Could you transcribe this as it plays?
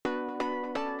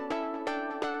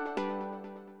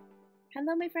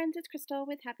Hello, my friends. It's Crystal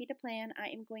with Happy to Plan. I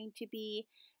am going to be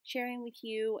sharing with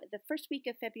you the first week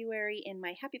of February in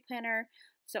my Happy Planner.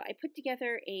 So, I put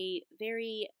together a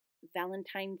very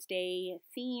Valentine's Day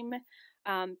theme.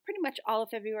 Pretty much all of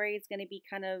February is going to be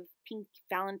kind of pink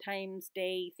Valentine's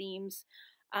Day themes.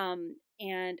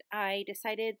 And I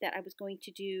decided that I was going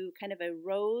to do kind of a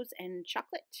rose and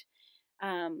chocolate,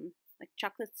 like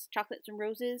chocolates and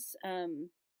roses.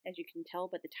 As you can tell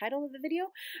by the title of the video.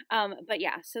 But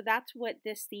yeah, so that's what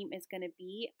this theme is going to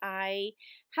be. I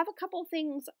have a couple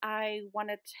things I want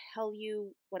to tell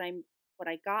you what I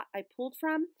pulled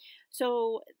from.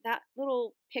 So that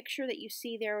little picture that you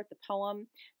see there with the poem,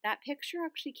 that picture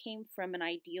actually came from an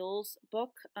ideals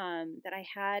book that I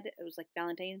had. It was like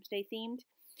Valentine's Day themed.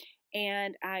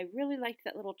 And I really liked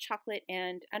that little chocolate,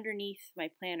 and underneath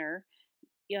my planner,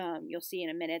 you'll see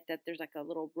in a minute that there's like a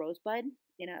little rosebud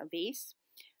in a vase.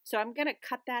 So I'm going to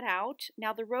cut that out.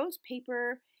 Now the rose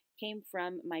paper came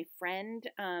from my friend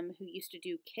who used to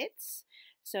do kits,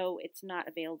 so it's not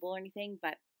available or anything.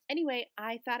 But anyway,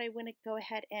 I thought I would go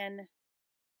ahead and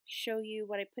show you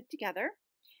what I put together.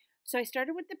 So I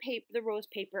started with the rose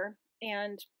paper,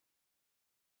 and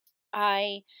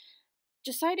I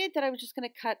decided that I was just going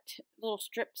to cut little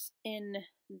strips in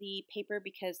the paper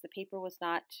because the paper was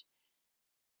not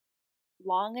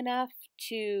long enough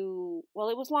to, well,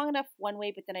 it was long enough one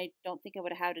way, but then I don't think I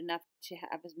would have had enough to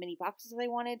have as many boxes as I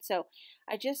wanted. So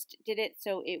I just did it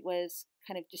so it was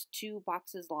kind of just 2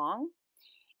 boxes long.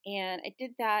 And I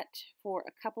did that for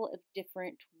a couple of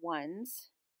different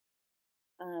ones.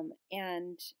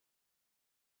 And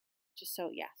just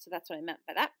so, yeah, so that's what I meant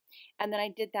by that. And then I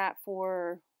did that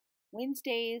for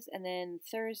Wednesdays and then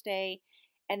Thursday.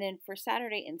 And then for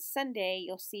Saturday and Sunday,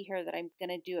 you'll see here that I'm going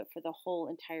to do it for the whole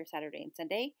entire Saturday and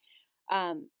Sunday.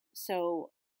 So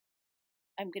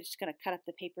I'm just going to cut up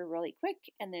the paper really quick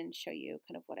and then show you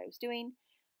kind of what I was doing.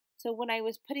 So when I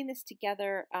was putting this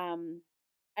together,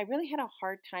 I really had a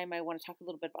hard time. I want to talk a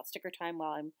little bit about sticker time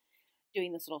while I'm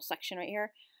doing this little section right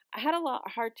here. I had a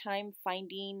hard time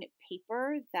finding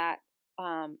paper that,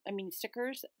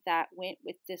 stickers that went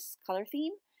with this color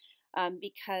theme.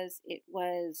 Because it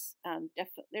was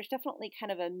there's definitely kind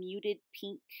of a muted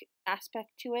pink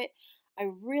aspect to it. I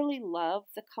really love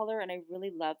the color and I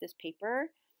really love this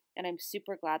paper, and I'm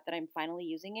super glad that I'm finally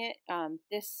using it.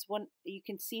 This one, you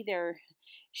can see there,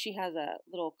 she has a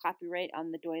little copyright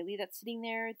on the doily that's sitting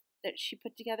there that she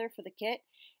put together for the kit.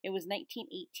 It was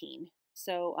 1918,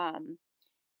 so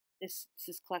this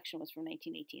collection was from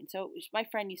 1918. So my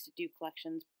friend used to do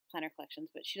planner collections,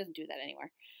 but she doesn't do that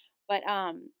anymore. But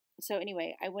so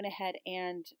anyway, I went ahead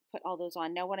and put all those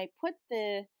on. Now, when I put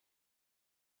the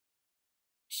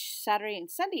Saturday and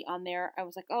Sunday on there, I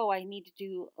was like, oh, I need to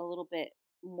do a little bit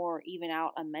more even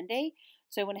out on Monday.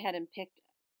 So I went ahead and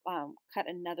cut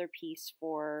another piece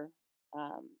for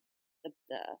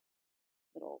the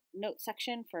little note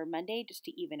section for Monday just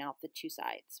to even out the 2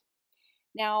 sides.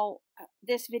 Now,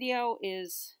 this video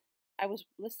is, I was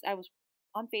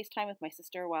on FaceTime with my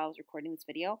sister while I was recording this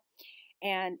video,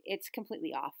 and it's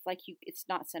completely off. It's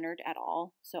not centered at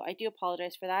all. So I do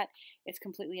apologize for that. It's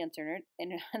completely uncentered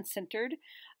and uncentered,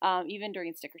 even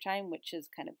during sticker time, which is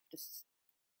kind of just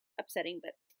upsetting,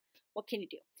 but what can you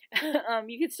do?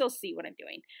 You can still see what I'm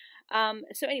doing.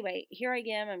 So anyway, here I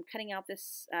am. I'm cutting out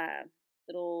this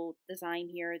little design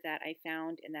here that I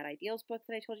found in that Ideals book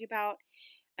that I told you about.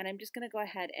 And I'm just going to go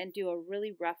ahead and do a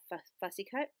really rough fussy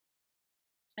cut.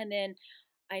 And then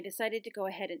I decided to go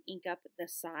ahead and ink up the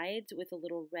sides with a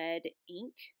little red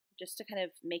ink just to kind of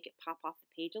make it pop off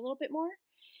the page a little bit more.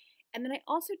 And then I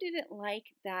also didn't like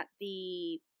that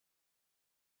the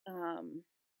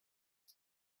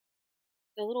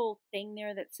little thing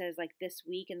there that says like this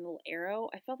week and the little arrow,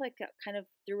 I felt like that kind of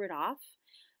threw it off.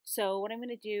 So what I'm going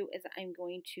to do is I'm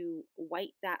going to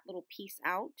white that little piece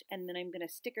out, and then I'm going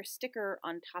to stick a sticker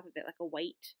on top of it, like a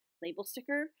white label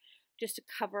sticker, just to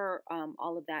cover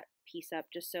all of that piece up,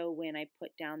 just so when I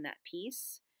put down that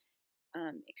piece,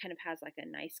 it kind of has like a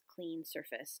nice clean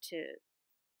surface to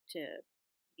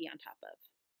be on top of.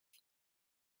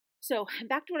 So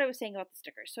back to what I was saying about the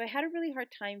stickers. So I had a really hard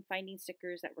time finding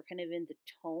stickers that were kind of in the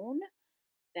tone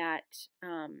that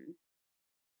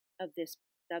of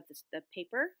the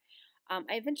paper.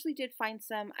 I eventually did find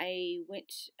some. I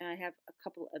have a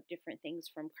couple of different things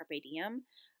from Carpe Diem,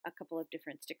 a couple of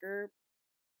different sticker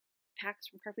packs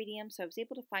from Carpe Diem, so I was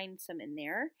able to find some in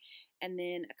there, and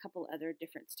then a couple other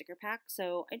different sticker packs.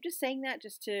 So I'm just saying that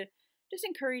just to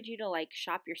encourage you to like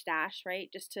shop your stash, right?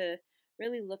 Just to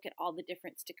really look at all the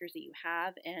different stickers that you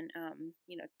have and,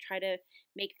 try to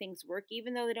make things work.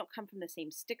 Even though they don't come from the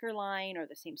same sticker line or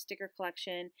the same sticker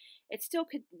collection, it still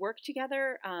could work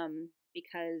together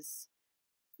because,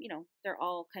 they're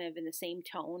all kind of in the same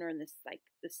tone or in this like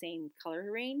the same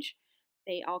color range.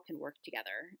 They all can work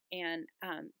together. And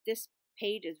this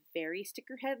page is very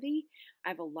sticker heavy. I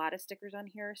have a lot of stickers on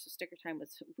here, so sticker time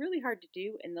was really hard to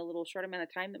do in the little short amount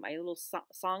of time that my little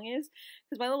song is,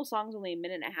 because my little song's only a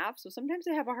minute and a half. So sometimes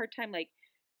I have a hard time like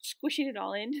squishing it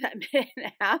all into that minute and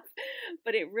a half.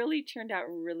 But it really turned out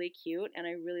really cute, and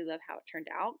I really love how it turned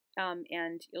out.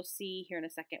 And you'll see here in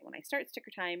a second when I start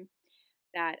sticker time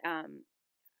that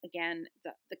again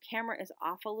the camera is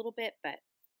off a little bit, but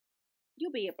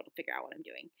you'll be able to figure out what I'm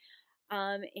doing.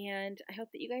 And I hope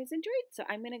that you guys enjoyed. So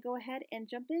I'm going to go ahead and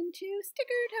jump into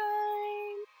sticker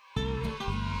time.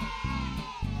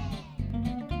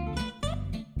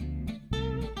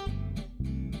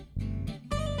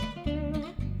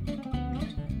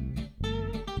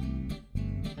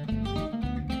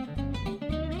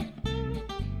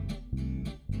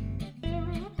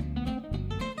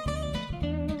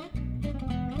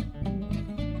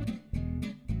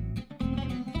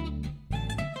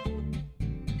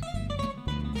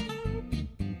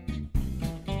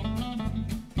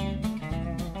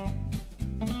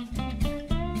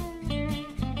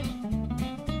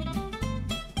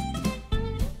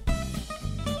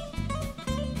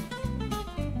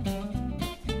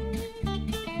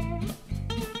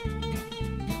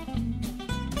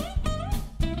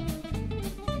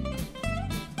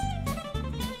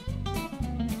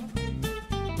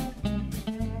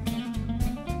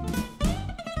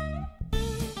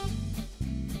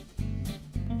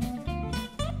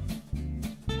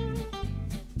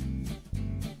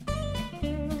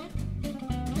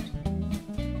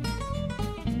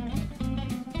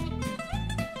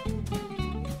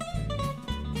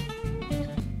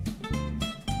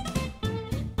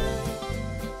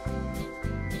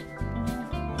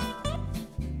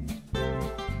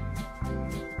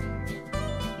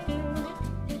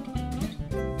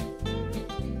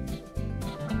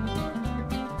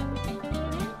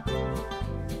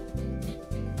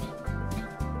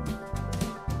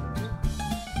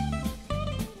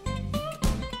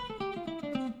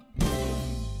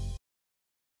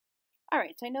 All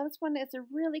right, so I know this one is a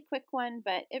really quick one,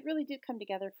 but it really did come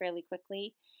together fairly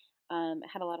quickly. I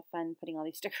had a lot of fun putting all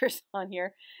these stickers on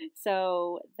here.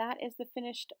 So that is the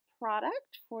finished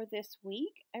product for this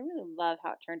week. I really love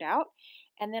how it turned out.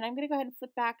 And then I'm going to go ahead and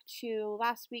flip back to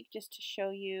last week just to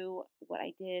show you what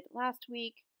I did last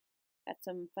week. Had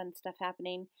some fun stuff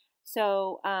happening.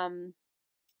 So I don't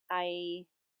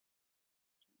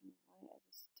know why I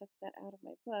just took that out of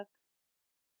my book.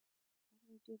 Why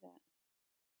did I do that?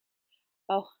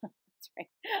 Oh, that's right.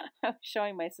 I was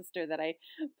showing my sister that I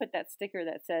put that sticker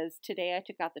that says, "Today I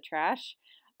took out the trash."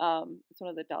 It's one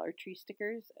of the Dollar Tree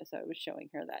stickers. So I was showing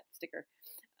her that sticker.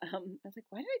 I was like,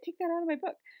 why did I take that out of my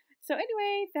book? So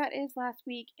anyway, that is last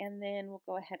week. And then we'll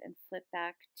go ahead and flip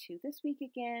back to this week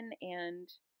again and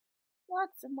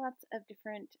lots and lots of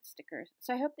different stickers.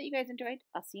 So I hope that you guys enjoyed.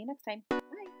 I'll see you next time.